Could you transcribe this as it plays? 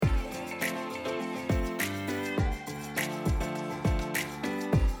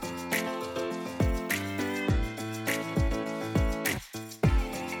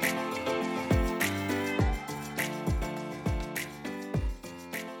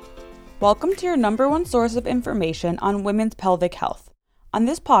Welcome to your number one source of information on women's pelvic health. On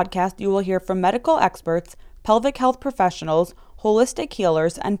this podcast, you will hear from medical experts, pelvic health professionals, holistic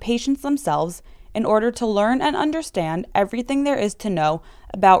healers, and patients themselves in order to learn and understand everything there is to know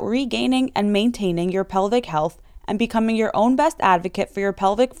about regaining and maintaining your pelvic health and becoming your own best advocate for your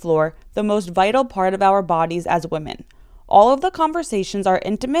pelvic floor, the most vital part of our bodies as women. All of the conversations are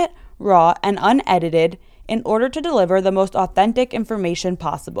intimate, raw, and unedited in order to deliver the most authentic information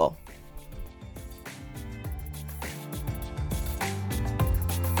possible.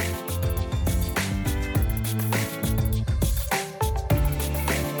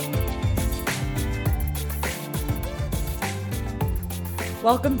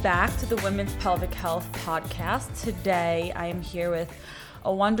 Welcome back to the Women's Pelvic Health Podcast. Today, I am here with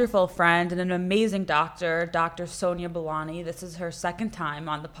a wonderful friend and an amazing doctor, Dr. Sonia Belani. This is her second time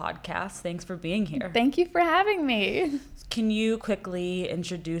on the podcast. Thanks for being here. Thank you for having me. Can you quickly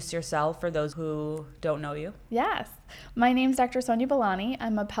introduce yourself for those who don't know you? Yes. My name is Dr. Sonia Belani.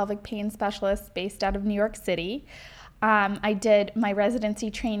 I'm a pelvic pain specialist based out of New York City. I did my residency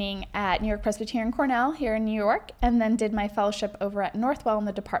training at New York Presbyterian Cornell here in New York, and then did my fellowship over at Northwell in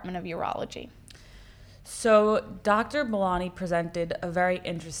the Department of Urology. So Dr. Belani presented a very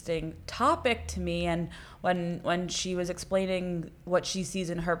interesting topic to me, and when she was explaining what she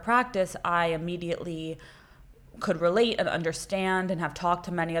sees in her practice, I immediately could relate and understand and have talked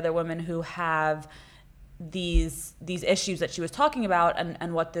to many other women who have these issues that she was talking about,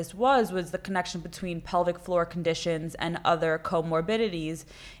 and what this was the connection between pelvic floor conditions and other comorbidities,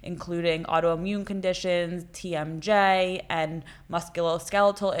 including autoimmune conditions, TMJ, and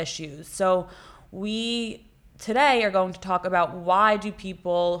musculoskeletal issues. So we today are going to talk about why do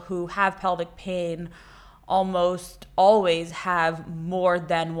people who have pelvic pain almost always have more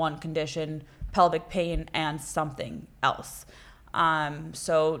than one condition, pelvic pain and something else.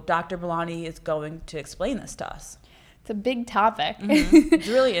 So Dr. Belani is going to explain this to us. It's a big topic. Mm-hmm. It's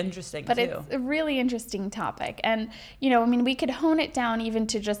really interesting, but too. It's a really interesting topic. And, we could hone it down even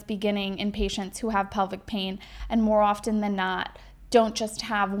to just beginning in patients who have pelvic pain and more often than not don't just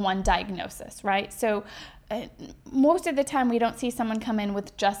have one diagnosis, right? So most of the time we don't see someone come in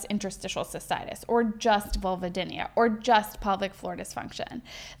with just interstitial cystitis or just vulvodynia or just pelvic floor dysfunction.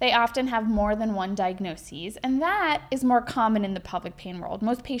 They often have more than one diagnosis, and that is more common in the pelvic pain world.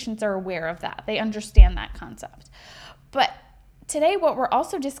 Most patients are aware of that. They understand that concept. But today what we're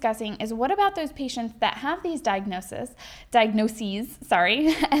also discussing is what about those patients that have these diagnoses,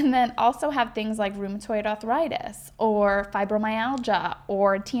 and then also have things like rheumatoid arthritis or fibromyalgia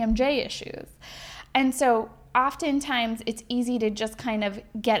or TMJ issues. And so oftentimes it's easy to just kind of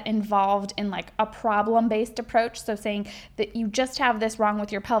get involved in like a problem-based approach. So saying that you just have this wrong with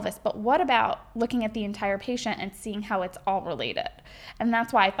your pelvis, but what about looking at the entire patient and seeing how it's all related? And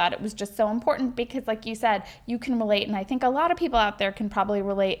that's why I thought it was just so important because like you said, you can relate. And I think a lot of people out there can probably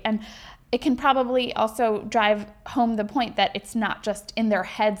relate. And it can probably also drive home the point that it's not just in their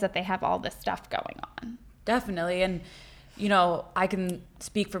heads that they have all this stuff going on. Definitely. And, I can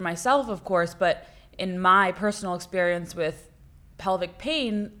speak for myself, of course, but in my personal experience with pelvic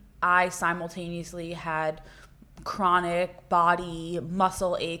pain, I simultaneously had chronic body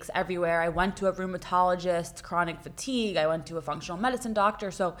muscle aches everywhere. I went to a rheumatologist, chronic fatigue. I went to a functional medicine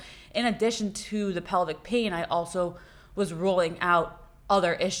doctor. So in addition to the pelvic pain, I also was ruling out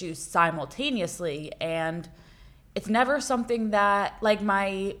other issues simultaneously. And it's never something that, like,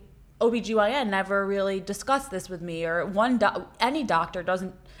 my OBGYN never really discussed this with me, or any doctor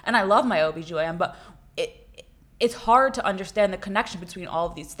doesn't. And I love my OBGYN, but it's hard to understand the connection between all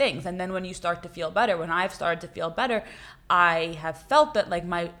of these things. And then when you start to feel better, when I've started to feel better, I have felt that like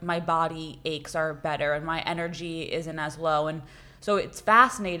my body aches are better and my energy isn't as low. And so it's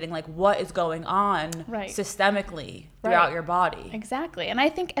fascinating, like what is going on systemically throughout your body. Exactly. And I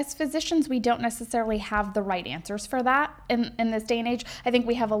think as physicians, we don't necessarily have the right answers for that in this day and age. I think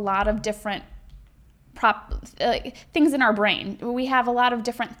we have a lot of different things in our brain. We have a lot of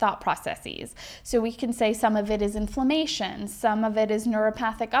different thought processes. So we can say some of it is inflammation, some of it is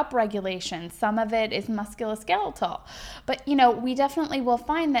neuropathic upregulation, some of it is musculoskeletal. But, we definitely will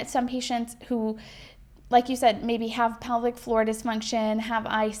find that some patients who, like you said, maybe have pelvic floor dysfunction, have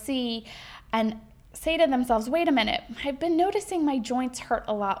IC, and say to themselves, wait a minute, I've been noticing my joints hurt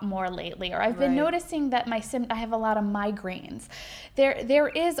a lot more lately, or I've been noticing that I have a lot of migraines. There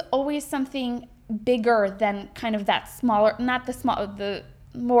is always something bigger than kind of that smaller, the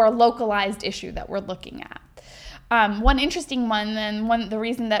more localized issue that we're looking at. One interesting one, and the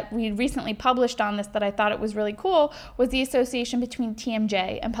reason that we recently published on this that I thought it was really cool was the association between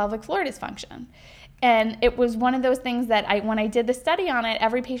TMJ and pelvic floor dysfunction. And it was one of those things that when I did the study on it,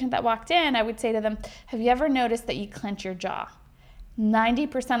 every patient that walked in, I would say to them, have you ever noticed that you clench your jaw?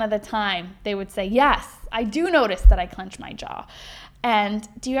 90% of the time, they would say, yes, I do notice that I clench my jaw. And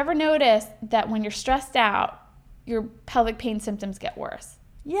do you ever notice that when you're stressed out, your pelvic pain symptoms get worse?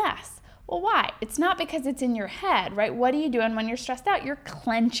 Yes. Well, why? It's not because it's in your head, right? What are you doing when you're stressed out? You're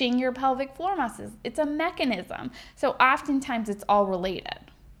clenching your pelvic floor muscles. It's a mechanism. So oftentimes it's all related.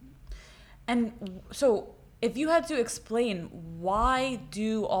 And so if you had to explain, why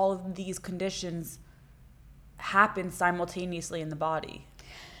do all of these conditions happen simultaneously in the body?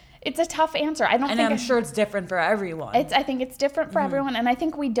 It's a tough answer. I'm sure it's different for everyone. I think it's different for everyone, and I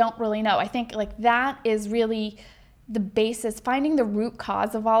think we don't really know. I think like that is really the basis. Finding the root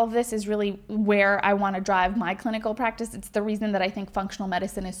cause of all of this is really where I want to drive my clinical practice. It's the reason that I think functional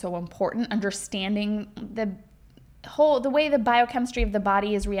medicine is so important. Understanding the way the biochemistry of the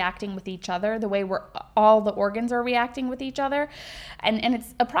body is reacting with each other, the way all the organs are reacting with each other. And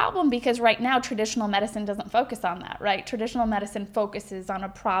it's a problem because right now traditional medicine doesn't focus on that, right? Traditional medicine focuses on a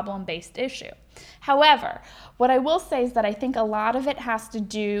problem-based issue. However, what I will say is that I think a lot of it has to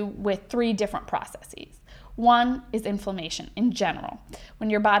do with 3 different processes. One is inflammation in general. When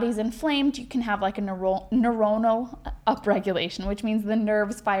your body's inflamed, you can have like a neuronal upregulation, which means the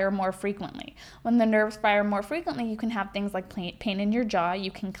nerves fire more frequently. When the nerves fire more frequently, you can have things like pain in your jaw,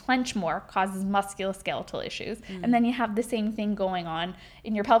 you can clench more, causes musculoskeletal issues, and then you have the same thing going on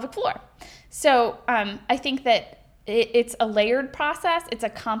in your pelvic floor. So I think that it's a layered process, it's a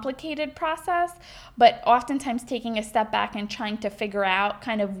complicated process, but oftentimes taking a step back and trying to figure out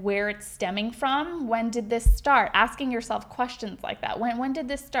kind of where it's stemming from. When did this start? Asking yourself questions like that. When did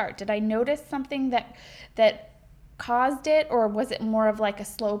this start? Did I notice something that caused it, or was it more of like a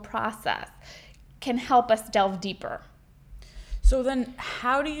slow process? Can help us delve deeper. So then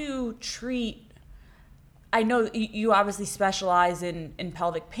how do you treat, I know you obviously specialize in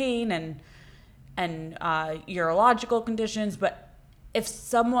pelvic pain and urological conditions, but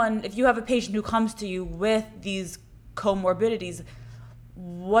if you have a patient who comes to you with these comorbidities,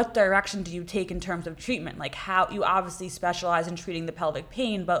 what direction do you take in terms of treatment? Like, how you obviously specialize in treating the pelvic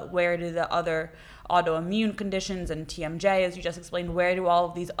pain, but where do the other autoimmune conditions and TMJ, as you just explained, where do all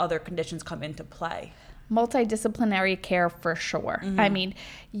of these other conditions come into play? Multidisciplinary care for sure. I mean,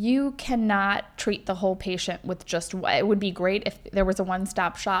 you cannot treat the whole patient with just, it would be great if there was a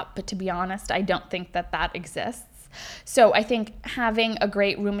one-stop shop, but to be honest, I don't think that exists. So I think having a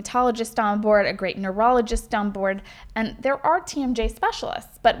great rheumatologist on board, a great neurologist on board, and there are TMJ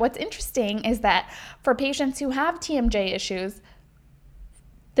specialists. But what's interesting is that for patients who have TMJ issues,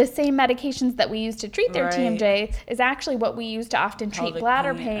 the same medications that we use to treat their TMJ is actually what we use to often treat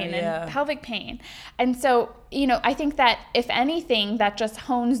bladder pain and pelvic pain. And so, I think that if anything, that just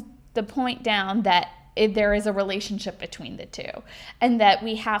hones the point down that there is a relationship between the two, and that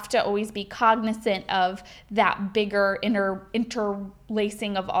we have to always be cognizant of that bigger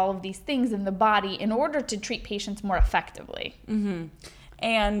interlacing of all of these things in the body in order to treat patients more effectively.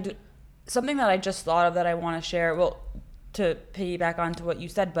 And something that I just thought of that I want to share, to piggyback onto what you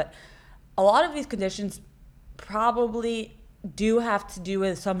said, but a lot of these conditions probably do have to do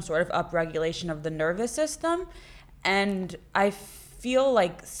with some sort of upregulation of the nervous system. And I feel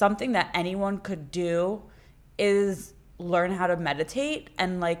like something that anyone could do is learn how to meditate.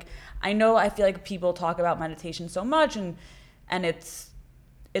 And I feel like people talk about meditation so much, and it's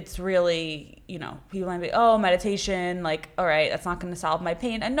really, people might be, oh, meditation, all right, that's not going to solve my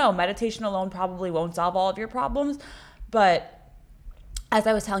pain. And no, meditation alone probably won't solve all of your problems. But as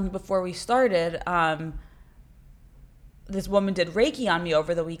I was telling you before we started, this woman did Reiki on me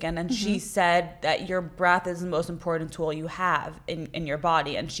over the weekend, and she said that your breath is the most important tool you have in your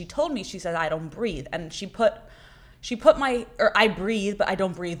body. And she told me, she said, I don't breathe. And I breathe, but I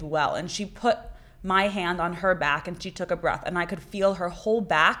don't breathe well. And she put my hand on her back and she took a breath, and I could feel her whole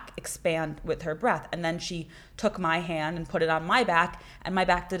back expand with her breath. And then she took my hand and put it on my back, and my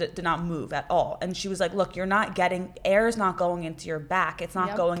back did not move at all. And she was like, look, air is not going into your back. It's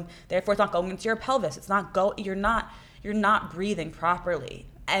not going, therefore it's not going into your pelvis. You're not breathing properly.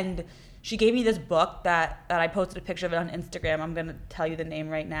 And she gave me this book that I posted a picture of it on Instagram. I'm going to tell you the name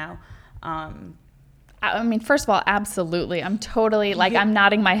right now. I mean, first of all, absolutely. I'm totally I'm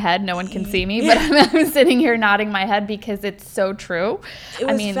nodding my head. No one can see me, but I'm sitting here nodding my head because it's so true. It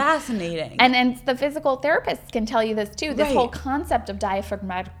was fascinating. And the physical therapists can tell you this too. This whole concept of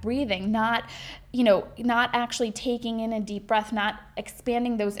diaphragmatic breathing, not actually taking in a deep breath, not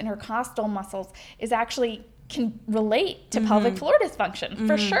expanding those intercostal muscles, is actually can relate to pelvic floor dysfunction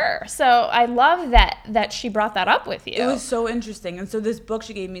for sure. So I love that she brought that up with you. It was so interesting. And so this book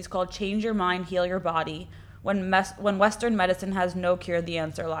she gave me is called Change Your Mind, Heal Your Body. When Western medicine has no cure, the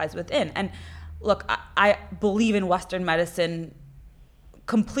answer lies within. And look, I believe in Western medicine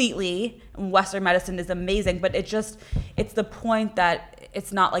completely. Western medicine is amazing, but it's the point that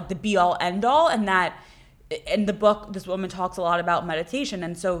it's not like the be all end all, and that in the book this woman talks a lot about meditation,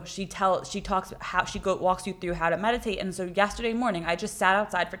 and so she talks how walks you through how to meditate. And so yesterday morning I just sat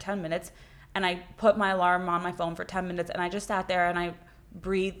outside for 10 minutes and I put my alarm on my phone for 10 minutes and I just sat there and I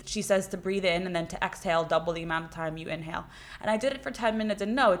breathed. She says to breathe in and then to exhale double the amount of time you inhale, and I did it for 10 minutes.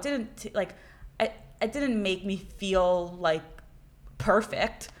 And no, it didn't it didn't make me feel like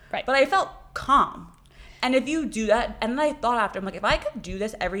perfect, right, but I felt calm. And if you do that, and then I thought after, I'm like, if I could do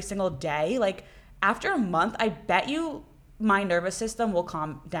this every single day, like after a month, I bet you my nervous system will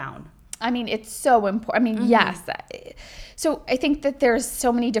calm down. I mean, it's so important. I mean, yes. So I think that there's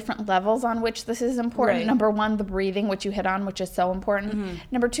so many different levels on which this is important. Right. Number one, the breathing, which you hit on, which is so important.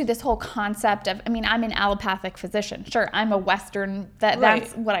 Number two, this whole concept of, I mean, I'm an allopathic physician. Sure, I'm a Western,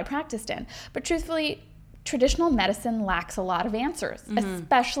 that's what I practiced in. But truthfully, traditional medicine lacks a lot of answers,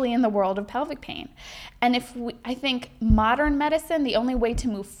 especially in the world of pelvic pain. And I think modern medicine, the only way to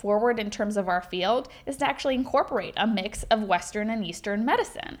move forward in terms of our field is to actually incorporate a mix of Western and Eastern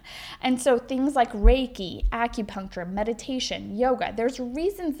medicine. And so things like Reiki, acupuncture, meditation, yoga, there's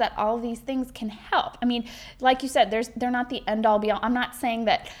reasons that all of these things can help. I mean, like you said, they're not the end all be all. I'm not saying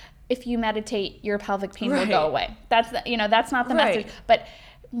that if you meditate, your pelvic pain will go away. That's not the message. But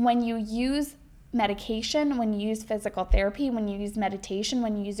when you use medication, when you use physical therapy, when you use meditation,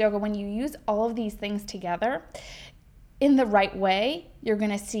 when you use yoga, when you use all of these things together in the right way, you're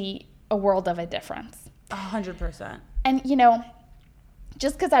going to see a world of a difference. 100%. And,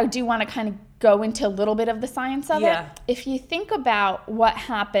 just because I do want to kind of go into a little bit of the science of it, if you think about what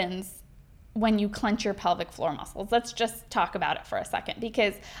happens when you clench your pelvic floor muscles, let's just talk about it for a second,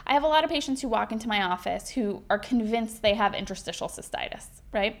 because I have a lot of patients who walk into my office who are convinced they have interstitial cystitis,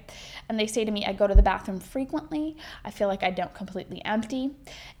 right? And they say to me, I go to the bathroom frequently, I feel like I don't completely empty,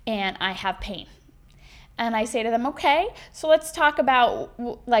 and I have pain. And I say to them, okay, so let's talk about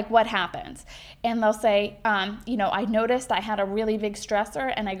what happens. And they'll say, I noticed I had a really big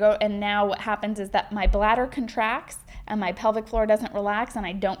stressor, and now what happens is that my bladder contracts and my pelvic floor doesn't relax and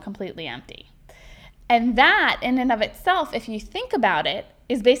I don't completely empty. And that in and of itself, if you think about it,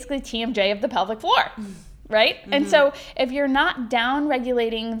 is basically TMJ of the pelvic floor. Right? And so if you're not down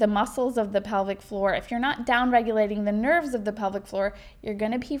regulating the muscles of the pelvic floor, if you're not down regulating the nerves of the pelvic floor, you're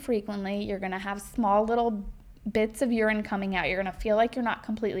going to pee frequently. You're going to have small little bits of urine coming out. You're going to feel like you're not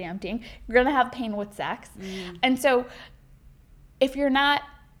completely emptying. You're going to have pain with sex. And so if you're not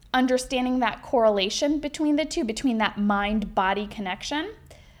understanding that correlation between the two, between that mind-body connection,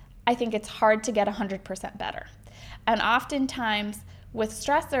 I think it's hard to get 100% better. And oftentimes with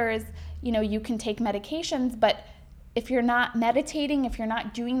stressors, you can take medications, but if you're not meditating, if you're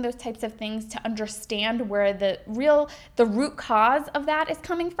not doing those types of things to understand where the root cause of that is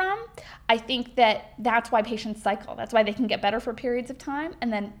coming from, I think that's why patients cycle. That's why they can get better for periods of time,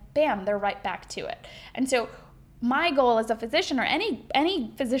 and then bam, they're right back to it. And so my goal as a physician, or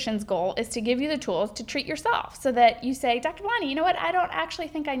any physician's goal, is to give you the tools to treat yourself, so that you say, Dr. Blani, you know what? I don't actually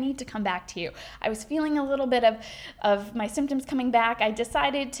think I need to come back to you. I was feeling a little bit of my symptoms coming back. I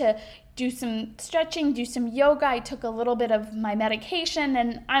decided to do some stretching, do some yoga. I took a little bit of my medication,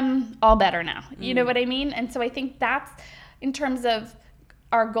 and I'm all better now. You know what I mean? And so I think that's, in terms of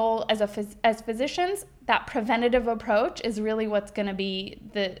our goal as physicians, that preventative approach is really what's going to be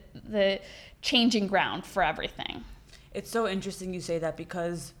the changing ground for everything. It's so interesting you say that,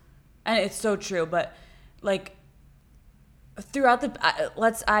 because, and it's so true, but like throughout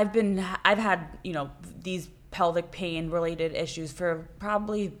I've had, these pelvic pain related issues for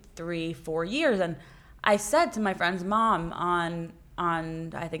probably 3-4 years. And I said to my friend's mom on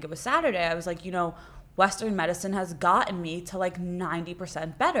I think it was Saturday, I was like, Western medicine has gotten me to like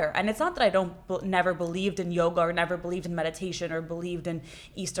 90% better. And it's not that I never believed in yoga, or never believed in meditation, or believed in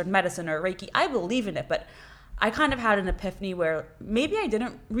Eastern medicine or Reiki. I believe in it, but I kind of had an epiphany where maybe I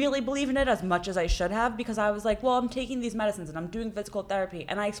didn't really believe in it as much as I should have, because I was like, well, I'm taking these medicines and I'm doing physical therapy.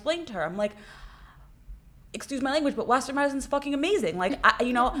 And I explained to her, I'm like, excuse my language, but Western medicine's fucking amazing. Like,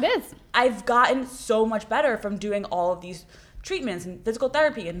 it is. I've gotten so much better from doing all of these treatments and physical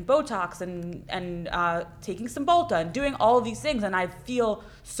therapy and Botox and taking Cymbalta and doing all of these things, and I feel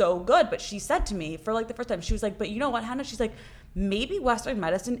so good. But she said to me for like the first time, she was like, but you know what, Hannah? She's like, maybe Western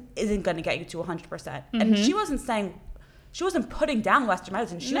medicine isn't going to get you to 100%. And she wasn't saying she wasn't putting down Western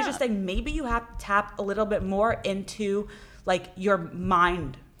medicine. She was just saying maybe you have to tap a little bit more into like your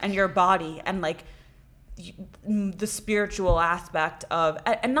mind and your body and like the spiritual aspect of,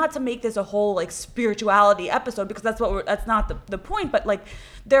 and not to make this a whole like spirituality episode, because that's not the point, but like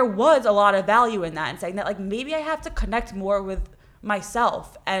there was a lot of value in that, and saying that like maybe I have to connect more with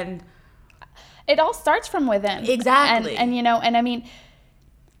myself, and it all starts from within. Exactly. And you know, and I mean,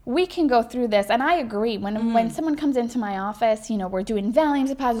 we can go through this, and I agree. When someone comes into my office, you know, we're doing Valium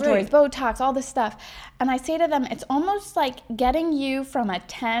suppositories, Botox, all this stuff, and I say to them, it's almost like getting you from a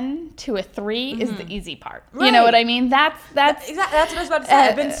 10 to a 3 is the easy part. Right. You know what I mean? That's exactly, that's what I was about to say.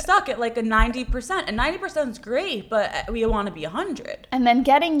 I've been stuck at like a 90%, and 90% is great, but we want to be 100. And then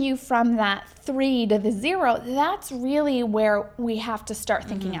getting you from that 3 to the 0, that's really where we have to start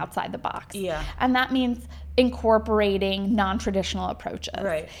thinking outside the box. Yeah. And that means incorporating non-traditional approaches.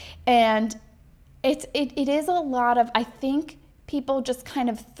 Right. And it is a lot of, I think people just kind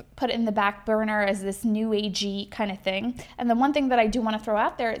of put it in the back burner as this new agey kind of thing. And the one thing that I do want to throw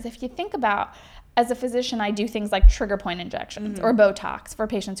out there is, if you think about, as a physician, I do things like trigger point injections or Botox for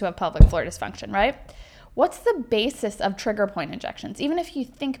patients who have pelvic floor dysfunction, right? What's the basis of trigger point injections? Even if you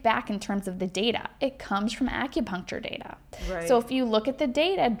think back in terms of the data, it comes from acupuncture data. Right. So if you look at the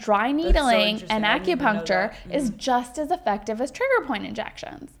data, dry needling and acupuncture is just as effective as trigger point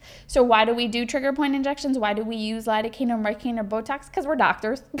injections. So why do we do trigger point injections? Why do we use lidocaine or Novocaine or Botox? Because we're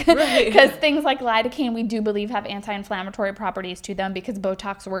doctors. Because things like lidocaine, we do believe, have anti-inflammatory properties to them, because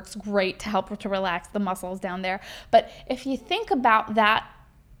Botox works great to help to relax the muscles down there. But if you think about that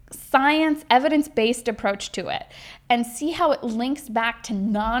science, evidence-based approach to it, and see how it links back to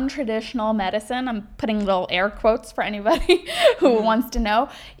non-traditional medicine, I'm putting little air quotes for anybody who wants to know,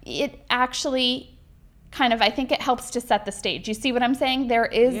 it actually kind of, I think it helps to set the stage. You see what I'm saying? There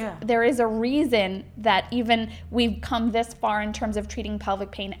is a reason that even we've come this far in terms of treating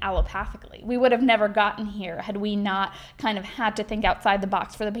pelvic pain allopathically. We would have never gotten here had we not kind of had to think outside the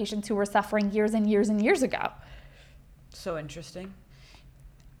box for the patients who were suffering years and years and years ago. So interesting.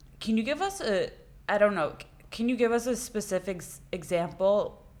 Can you give us a specific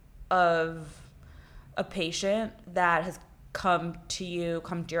example of a patient that has come to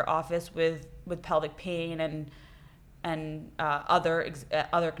your office with pelvic pain and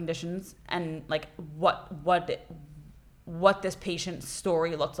other conditions, and like what this patient's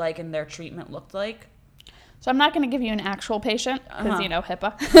story looked like and their treatment looked like? So I'm not going to give you an actual patient because you know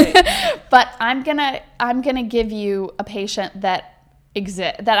HIPAA, right. But I'm gonna give you a patient that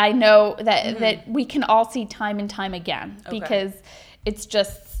I know that we can all see time and time again, because it's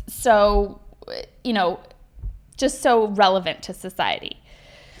just so, you know, just so relevant to society.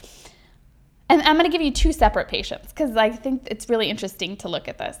 And I'm going to give you 2 separate patients, because I think it's really interesting to look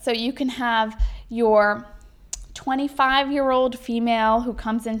at this. So you can have your 25-year-old female who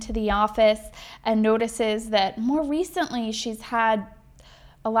comes into the office and notices that more recently she's had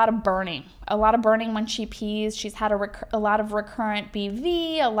a lot of burning when she pees. She's had a lot of recurrent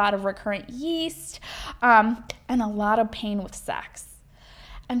BV, a lot of recurrent yeast, and a lot of pain with sex.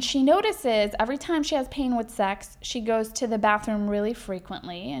 And she notices every time she has pain with sex, she goes to the bathroom really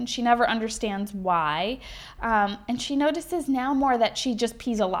frequently, and she never understands why. And she notices now more that she just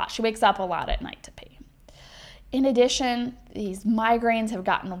pees a lot. She wakes up a lot at night to pee. In addition, these migraines have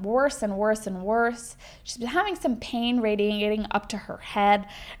gotten worse and worse and worse. She's been having some pain radiating up to her head,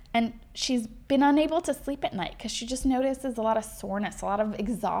 and she's been unable to sleep at night because she just notices a lot of soreness, a lot of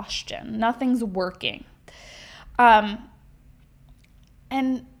exhaustion. Nothing's working. And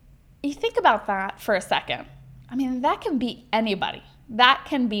you think about that for a second. I mean, that can be anybody. That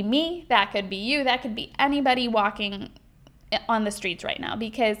can be me. That could be you. That could be anybody walking on the streets right now,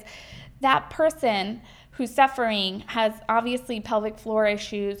 because that person who's suffering has obviously pelvic floor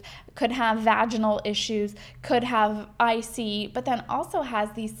issues, could have vaginal issues, could have IC, but then also has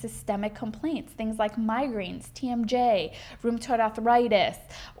these systemic complaints, things like migraines, TMJ, rheumatoid arthritis,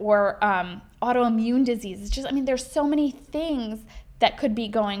 or autoimmune disease. It's just, I mean, there's so many things that could be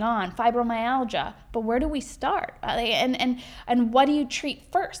going on, fibromyalgia, but where do we start? And what do you treat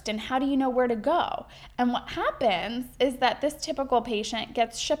first, and how do you know where to go? And what happens is that this typical patient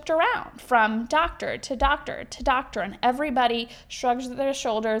gets shipped around from doctor to doctor to doctor, and everybody shrugs their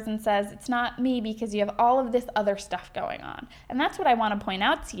shoulders and says, it's not me because you have all of this other stuff going on. And that's what I want to point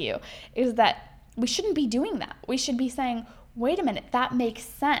out to you, is that we shouldn't be doing that. We should be saying, wait a minute, that makes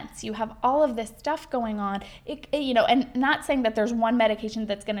sense. You have all of this stuff going on, and not saying that there's one medication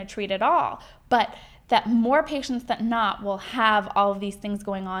that's going to treat it all, but that more patients than not will have all of these things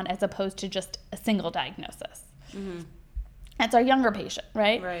going on, as opposed to just a single diagnosis. That's our younger patient,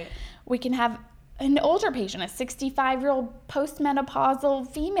 right? Right. We can have an older patient, a 65-year-old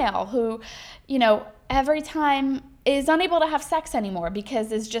postmenopausal female who, every time is unable to have sex anymore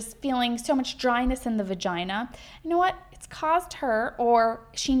because is just feeling so much dryness in the vagina. You know what? It's caused her, or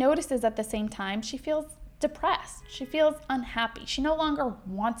she notices at the same time, she feels depressed. She feels unhappy. She no longer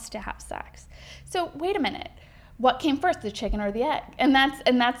wants to have sex. So wait a minute. What came first, the chicken or the egg? And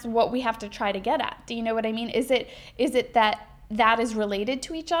that's what we have to try to get at. Do you know what I mean? Is it that is related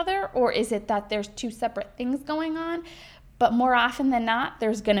to each other, or is it that there's two separate things going on? But more often than not,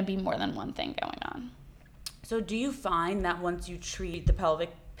 there's going to be more than one thing going on. So do you find that once you treat the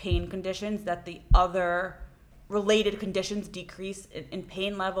pelvic pain conditions that the other related conditions decrease in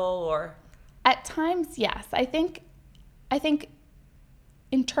pain level, or? At times, yes. I think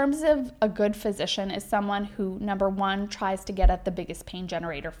in terms of a good physician is someone who, number one, tries to get at the biggest pain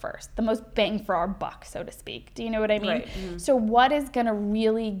generator first, the most bang for our buck, so to speak. Do you know what I mean? Right. Mm-hmm. So what is going to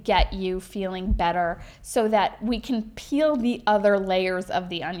really get you feeling better so that we can peel the other layers of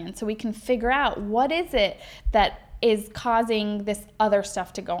the onion, so we can figure out what is it that is causing this other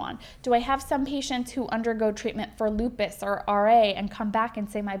stuff to go on. Do I have some patients who undergo treatment for lupus or RA and come back and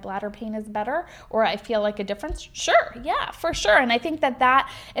say my bladder pain is better, or I feel like a difference? Sure, yeah, for sure. And I think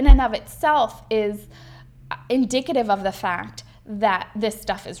that in and of itself is indicative of the fact that this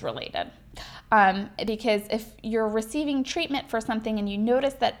stuff is related. Because if you're receiving treatment for something and you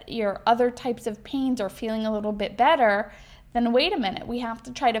notice that your other types of pains are feeling a little bit better, then wait a minute, we have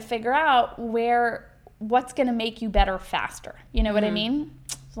to try to figure out what's going to make you better faster. You know what I mean?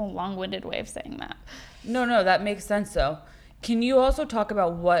 It's a long-winded way of saying that. No, that makes sense though. Can you also talk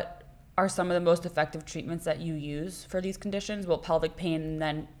about what are some of the most effective treatments that you use for these conditions? Well, pelvic pain and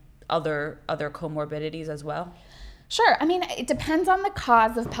then other comorbidities as well? Sure. I mean, it depends on the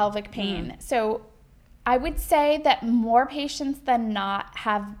cause of pelvic pain. So I would say that more patients than not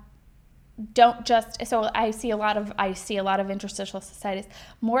I see a lot of interstitial cystitis.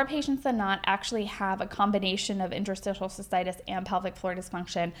 More patients than not actually have a combination of interstitial cystitis and pelvic floor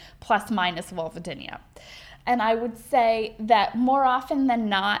dysfunction plus minus vulvodynia. And I would say that more often than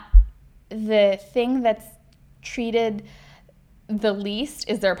not, the thing that's treated the least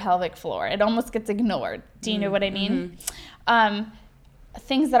is their pelvic floor. It almost gets ignored. Do you know what I mean? Mm-hmm.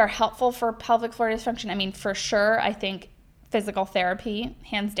 Things that are helpful for pelvic floor dysfunction, I mean, for sure, I think physical therapy,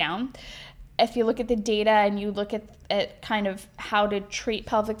 hands down. If you look at the data and you look at kind of how to treat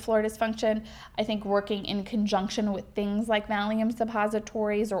pelvic floor dysfunction, I think working in conjunction with things like Valium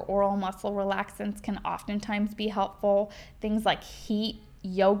suppositories or oral muscle relaxants can oftentimes be helpful. Things like heat,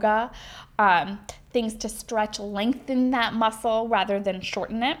 yoga, things to stretch, lengthen that muscle rather than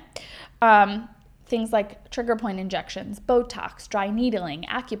shorten it. Things like trigger point injections, Botox, dry needling,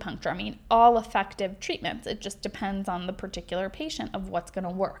 acupuncture. I mean, all effective treatments. It just depends on the particular patient of what's going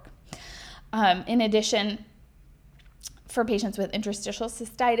to work. In addition, for patients with interstitial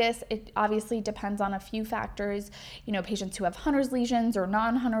cystitis, it obviously depends on a few factors. Patients who have Hunner's lesions or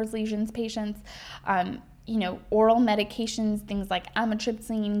non-Hunner's lesions patients, oral medications, things like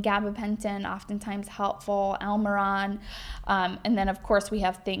amitriptyline, gabapentin, oftentimes helpful, Almiron. And then, of course, we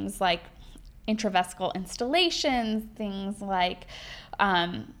have things like intravesical installations, things like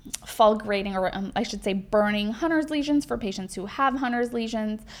fulgurating, or I should say burning Hunner's lesions for patients who have Hunner's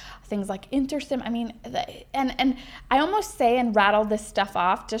lesions, things like intersim. I mean, and I almost say and rattle this stuff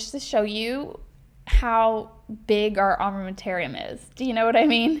off just to show you how big our armamentarium is. Do you know what I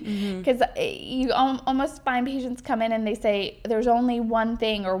mean? Because you almost find patients come in and they say, there's only one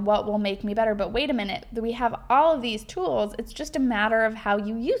thing or what will make me better. But wait a minute, we have all of these tools. It's just a matter of how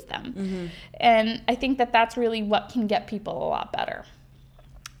you use them. And I think that that's really what can get people a lot better.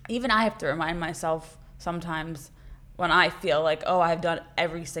 Even I have to remind myself sometimes when I feel like, oh, I've done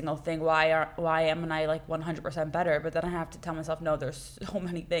every single thing, why am I like 100% better? But then I have to tell myself, no, there's so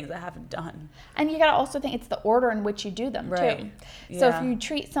many things I haven't done. And you got to also think it's the order in which you do them, too. Yeah. So if you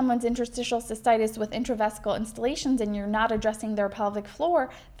treat someone's interstitial cystitis with intravesical installations and you're not addressing their pelvic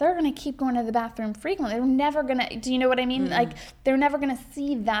floor, they're going to keep going to the bathroom frequently. They're never going to, do you know what I mean? Like, they're never going to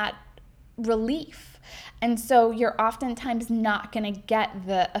see that relief. And so you're oftentimes not going to get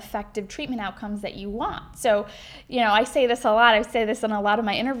the effective treatment outcomes that you want. So, I say this a lot. I say this in a lot of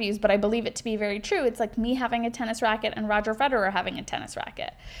my interviews, but I believe it to be very true. It's like me having a tennis racket and Roger Federer having a tennis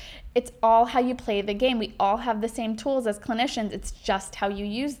racket. It's all how you play the game. We all have the same tools as clinicians. It's just how you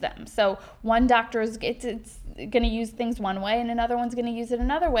use them. So one doctor is it's going to use things one way and another one's going to use it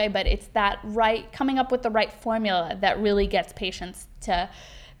another way, but it's that right, coming up with the right formula that really gets patients to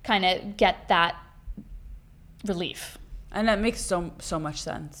kind of get that relief. And that makes so much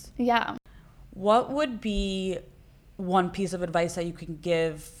sense. Yeah. What would be one piece of advice that you can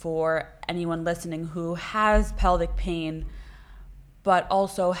give for anyone listening who has pelvic pain, but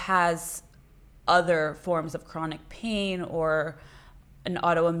also has other forms of chronic pain or an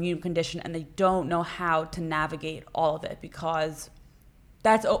autoimmune condition, and they don't know how to navigate all of it, because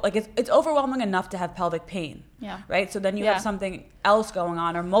that's like it's overwhelming enough to have pelvic pain. Yeah. Right. So then you have something else going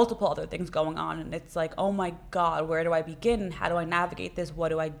on, or multiple other things going on, and it's like, oh my God, where do I begin? How do I navigate this? What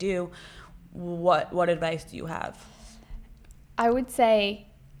do I do? What advice do you have? I would say,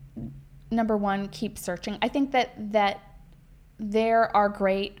 number one, keep searching. I think that there are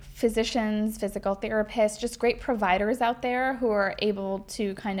great physicians, physical therapists, just great providers out there who are able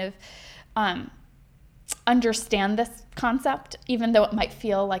to kind of understand this concept, even though it might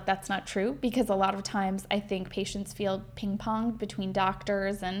feel like that's not true, because a lot of times I think patients feel ping-ponged between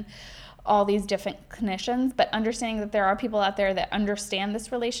doctors and all these different clinicians, but understanding that there are people out there that understand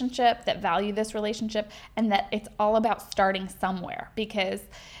this relationship, that value this relationship, and that it's all about starting somewhere. Because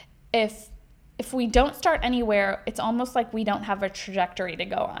if we don't start anywhere, it's almost like we don't have a trajectory to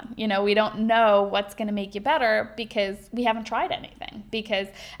go on. You know, we don't know what's going to make you better because we haven't tried anything.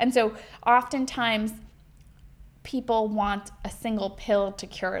 And so oftentimes people want a single pill to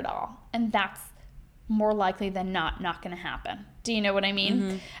cure it all, and that's more likely than not going to happen. Do you know what I mean?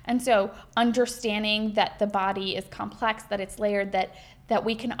 Mm-hmm. And so understanding that the body is complex, that it's layered, that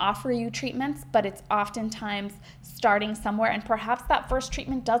we can offer you treatments, but it's oftentimes starting somewhere, and perhaps that first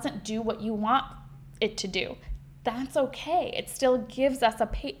treatment doesn't do what you want it to do. That's okay. It still gives us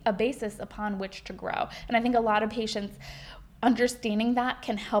a basis upon which to grow. And I think a lot of patients understanding that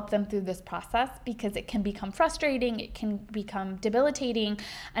can help them through this process, because it can become frustrating, it can become debilitating,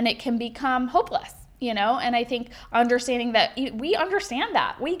 and it can become hopeless. You know, and I think understanding that we understand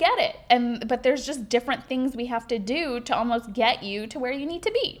that, we get it, but there's just different things we have to do to almost get you to where you need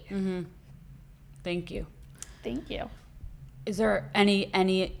to be. Mm-hmm. Thank you. Thank you. Is there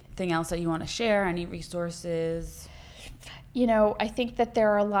anything else that you want to share? Any resources? You know, I think that there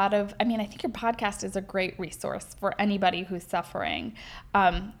are a lot of, I think your podcast is a great resource for anybody who's suffering.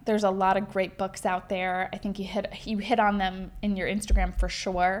 There's a lot of great books out there. I think you hit on them in your Instagram for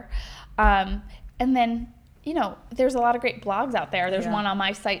sure. And then, you know, there's a lot of great blogs out there. There's one on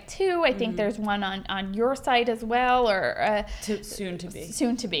my site too. I think there's one on your site as well, or soon to be.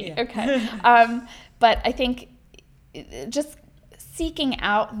 Soon to be. Yeah. Okay. But I think just seeking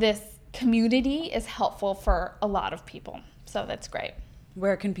out this community is helpful for a lot of people. So that's great.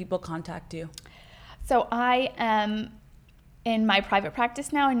 Where can people contact you? So I am in my private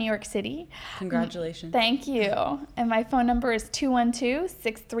practice now in New York City. Congratulations. Thank you. And my phone number is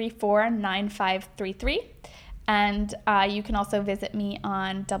 212-634-9533. And you can also visit me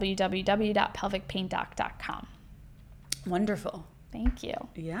on www.pelvicpaindoc.com. Wonderful. Thank you.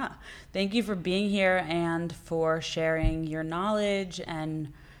 Yeah. Thank you for being here and for sharing your knowledge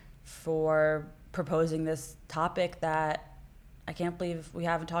and for proposing this topic that I can't believe we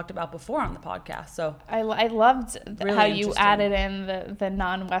haven't talked about before on the podcast. So I loved really how you added in the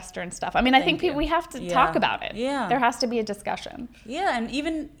non-Western stuff. I think we have to talk about it. Yeah. There has to be a discussion. Yeah. And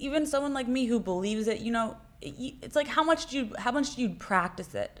even someone like me who believes it, you know, it's like, how much do you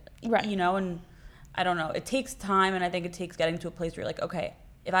practice it? Right. You know, and I don't know, it takes time. And I think it takes getting to a place where you're like, okay,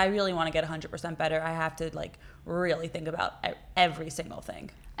 if I really want to get 100% better, I have to like really think about every single thing.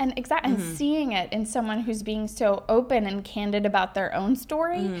 And and seeing it in someone who's being so open and candid about their own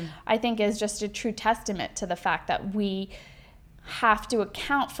story, I think is just a true testament to the fact that we have to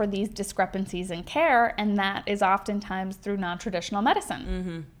account for these discrepancies in care, and that is oftentimes through non-traditional medicine.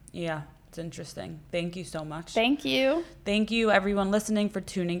 Mm-hmm. Yeah, it's interesting. Thank you so much. Thank you. Thank you, everyone listening, for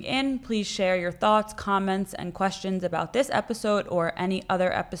tuning in. Please share your thoughts, comments, and questions about this episode or any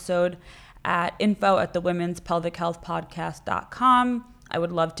other episode at info@thewomensPelvicHealthPodcast.com. I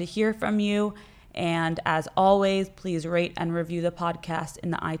would love to hear from you. And as always, please rate and review the podcast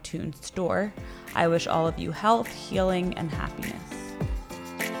in the iTunes store. I wish all of you health, healing, and happiness.